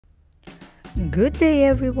Good day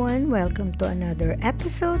everyone! Welcome to another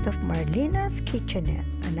episode of Marleena's Kitchenette.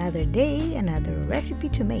 Another day, another recipe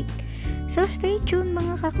to make. So stay tuned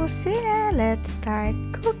mga kakusina. Let's start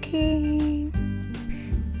cooking!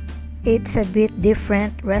 It's a bit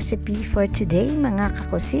different recipe for today mga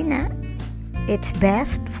kakusina. It's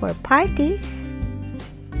best for parties.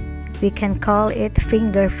 We can call it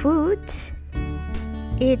finger foods.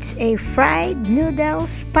 It's a fried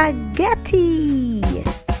noodle spaghetti!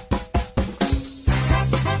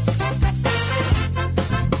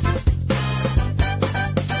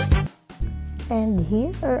 And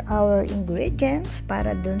here are our ingredients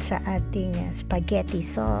para dun sa ating spaghetti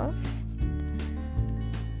sauce.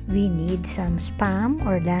 We need some spam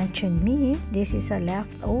or luncheon meat. This is a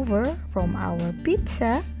leftover from our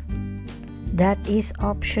pizza. That is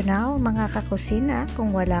optional mga kakusina.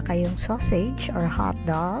 Kung wala kayong sausage or hot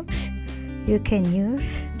dogs, you can use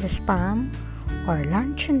the spam or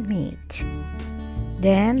luncheon meat.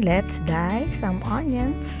 Then let's dice some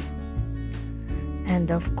onions. And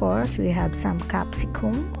of course, we have some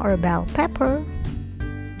capsicum or bell pepper.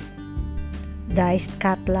 Diced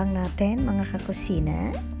cut lang natin mga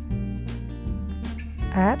kakusina.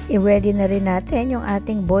 At i-ready na rin natin yung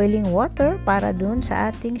ating boiling water para dun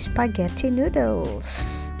sa ating spaghetti noodles.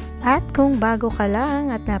 At kung bago ka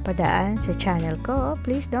lang at napadaan sa channel ko,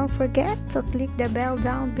 please don't forget to click the bell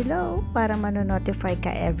down below para manonotify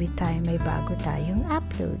ka every time may bago tayong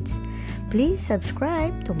uploads. Please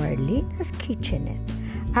subscribe to Marleena's Kitchenette.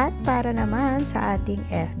 At para naman sa ating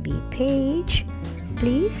FB page,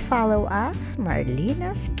 please follow us,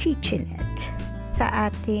 Marleena's Kitchenette. Sa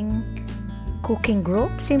ating cooking group,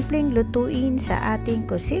 simpleng lutuin sa ating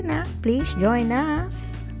kusina, please join us.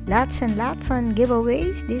 Lots and lots on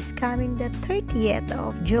giveaways this coming the 30th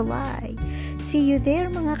of July. See you there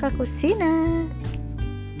mga kakusina!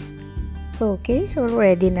 Okay, so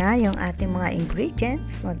ready na yung ating mga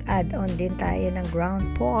ingredients. Mag-add on din tayo ng ground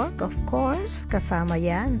pork, of course. Kasama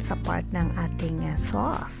yan sa part ng ating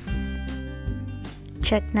sauce.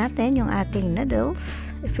 Check natin yung ating noodles.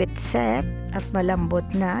 If it's set at malambot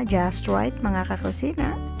na, just right mga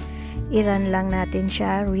kakusina. I-run lang natin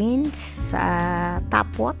siya, rinse sa tap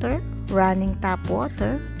water, running tap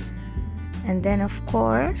water. And then of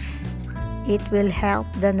course, it will help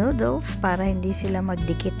the noodles para hindi sila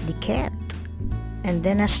magdikit-dikit. And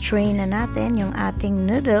then strain na natin yung ating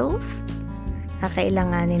noodles.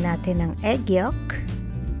 Kakailanganin natin ng egg yolk.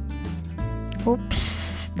 Oops,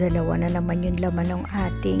 dalawa na naman yung laman ng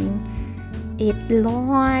ating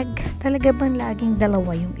itlog. Talaga bang laging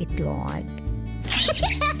dalawa yung itlog?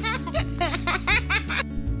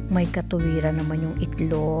 May katuwiran naman yung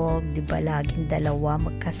itlog, di ba? Laging dalawa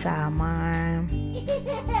magkasama.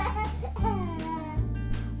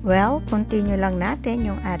 Well, continue lang natin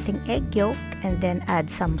yung ating egg yolk and then add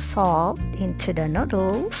some salt into the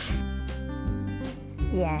noodles.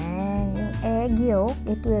 Yan, yung egg yolk,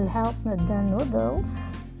 it will help the noodles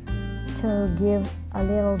to give a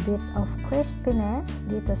little bit of crispiness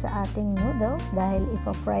dito sa ating noodles dahil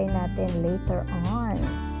ipa-fry natin later on.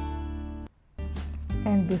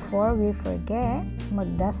 And before we forget,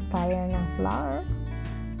 mag-dust tayo ng flour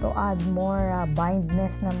to add more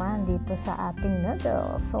bindness naman dito sa ating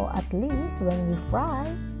noodles. So at least when we fry,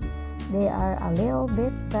 they are a little bit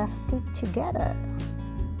stick together.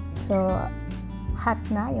 So hot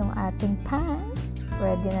na yung ating pan.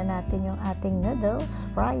 Ready na natin yung ating noodles,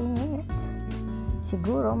 frying it.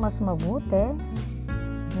 Siguro mas mabuti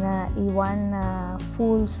na iwan na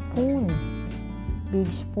full spoon, big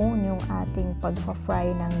spoon yung ating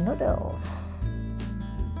pagpa-fry ng noodles.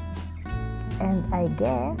 And I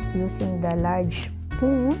guess using the large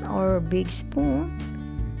spoon or big spoon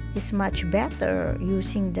is much better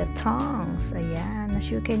using the tongs. Ayan,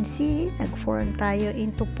 as you can see, nag-form tayo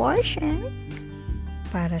into portion.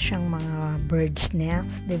 Para siyang mga bird's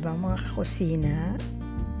nest, di ba mga kakusina?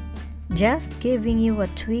 Just giving you a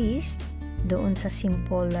twist doon sa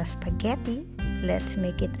simple spaghetti. Let's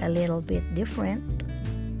make it a little bit different.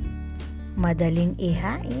 Madaling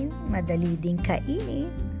ihain, madali ding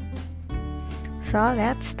kainin. So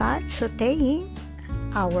let's start sauteing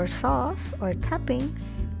our sauce or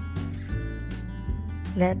toppings.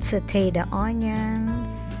 Let's saute the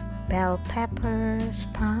onions, bell pepper,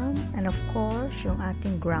 spam, and of course yung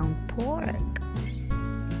ating ground pork.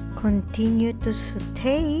 Continue to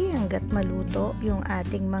saute hanggat maluto yung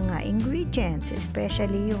ating mga ingredients,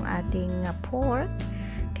 especially yung ating pork.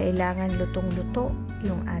 Kailangan lutong-luto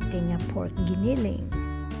yung ating pork giniling.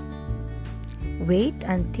 Wait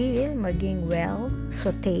until maging well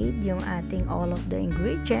sauteed yung ating all of the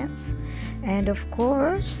ingredients. And of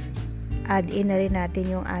course, add in na rin natin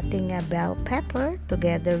yung ating bell pepper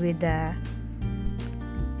together with the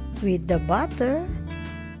with the butter.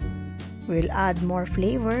 We'll add more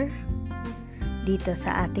flavor dito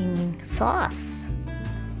sa ating sauce.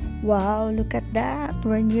 Wow, look at that.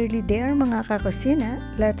 We're nearly there mga kakusina.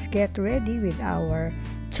 Let's get ready with our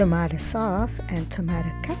tomato sauce and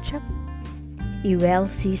tomato ketchup. I-well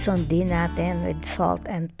season din natin with salt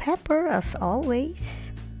and pepper as always.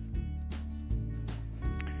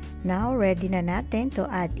 Now, ready na natin to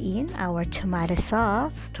add in our tomato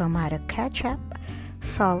sauce, tomato ketchup,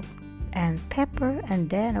 salt and pepper, and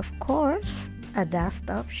then of course, a dust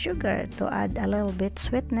of sugar to add a little bit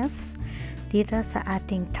sweetness dito sa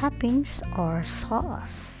ating toppings or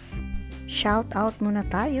sauce. Shout out muna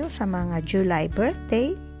tayo sa mga July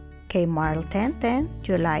birthday, kay Marl 1010,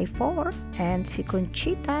 July 4, and si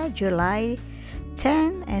Conchita, July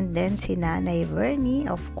 10, and then si Nanay Bernie,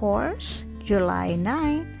 of course, July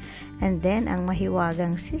 9, and then ang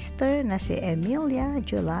mahiwagang sister na si Emilia,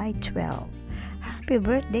 July 12. Happy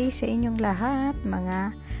birthday sa inyong lahat,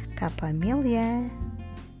 mga kapamilya.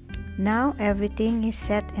 Now, everything is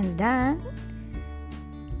set and done.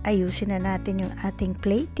 Ayusin na natin yung ating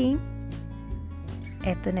plating.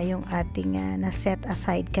 Ito na yung ating na-set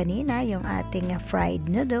aside kanina, yung ating fried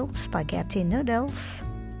noodles, spaghetti noodles.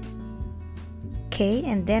 Okay,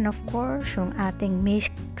 and then of course, yung ating mix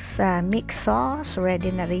sauce, ready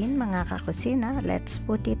na rin mga kakusina. Let's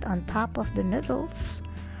put it on top of the noodles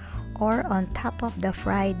or on top of the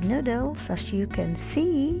fried noodles. As you can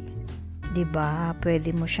see, diba, pwede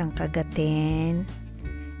mo siyang kagatin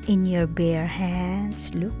in your bare hands.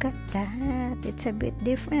 Look at that. It's a bit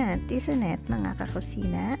different, isn't it, mga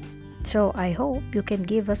kakusina? So I hope you can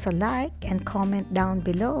give us a like and comment down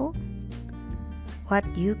below what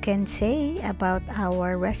you can say about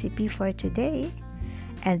our recipe for today.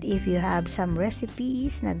 And if you have some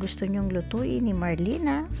recipes na gusto nyong lutuin ni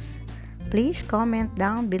Marleenas, please comment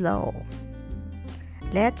down below.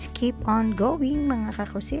 Let's keep on going mga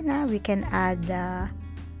kakusina. We can add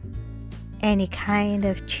any kind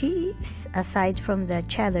of cheese aside from the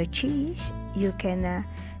cheddar cheese. You can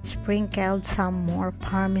sprinkle some more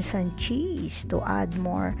Parmesan cheese to add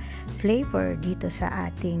more flavor dito sa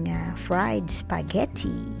ating fried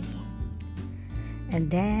spaghetti. And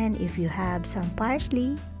then if you have some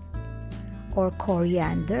parsley or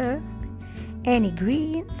coriander, any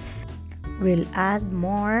greens will add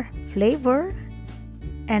more flavor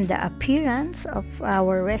and the appearance of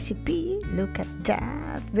our recipe. Look at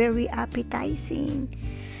that, very appetizing,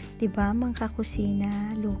 diba mga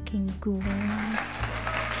kakusina? Looking good.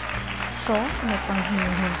 So may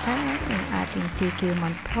panghihintay yung ating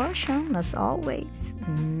tikiman portion as always.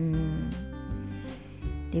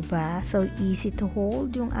 Diba, so easy to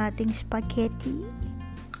hold yung ating spaghetti.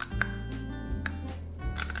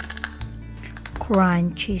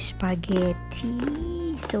 Crunchy spaghetti,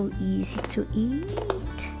 so easy to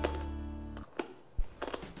eat.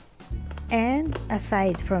 And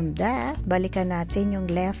aside from that, balikan natin yung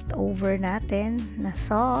leftover natin na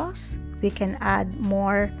sauce. We can add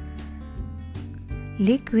more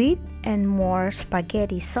liquid and more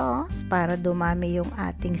spaghetti sauce para dumami yung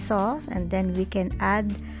ating sauce. And then we can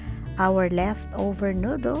add our leftover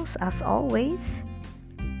noodles as always,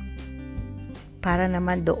 para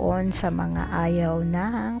naman doon sa mga ayaw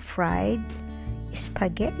ng fried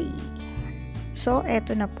spaghetti. So,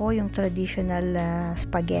 eto na po yung traditional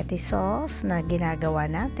spaghetti sauce na ginagawa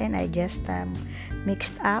natin. I just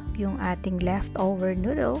mixed up yung ating leftover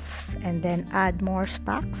noodles and then add more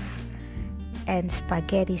stocks and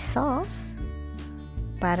spaghetti sauce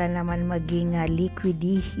para naman maging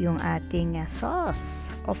liquidy yung ating sauce.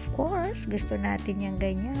 Of course, gusto natin yung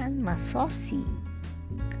ganyan, mas-saucy.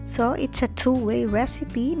 So, it's a two-way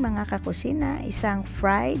recipe mga kakusina. Isang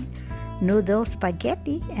fried noodle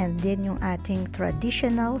spaghetti and then yung ating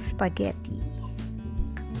traditional spaghetti.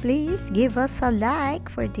 Please give us a like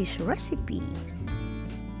for this recipe.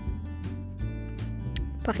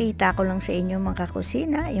 Pakita ko lang sa inyo mga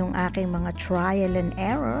kakusina yung aking mga trial and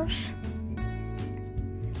errors.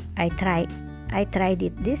 I tried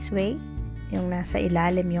it this way, yung nasa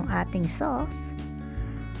ilalim yung ating sauce.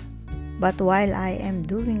 But while I am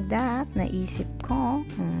doing that, naisip ko,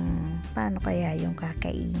 paano kaya yung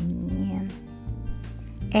kakainin?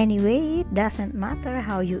 Anyway, it doesn't matter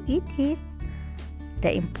how you eat it.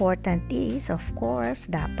 The important is, of course,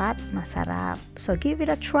 dapat masarap. So, give it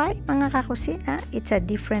a try, mga kakusina. It's a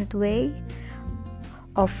different way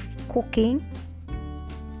of cooking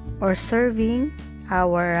or serving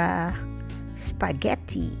our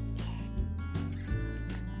spaghetti.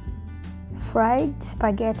 Fried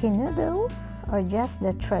spaghetti noodles or just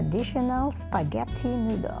the traditional spaghetti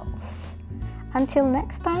noodles. Until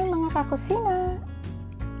next time mga kakusina,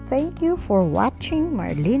 thank you for watching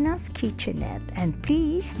Marleena's Kitchenette, and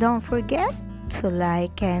please don't forget to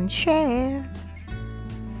like and share.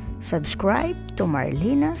 Subscribe to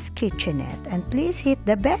Marleena's Kitchenette and please hit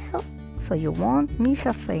the bell so you won't miss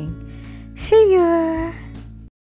a thing. See ya!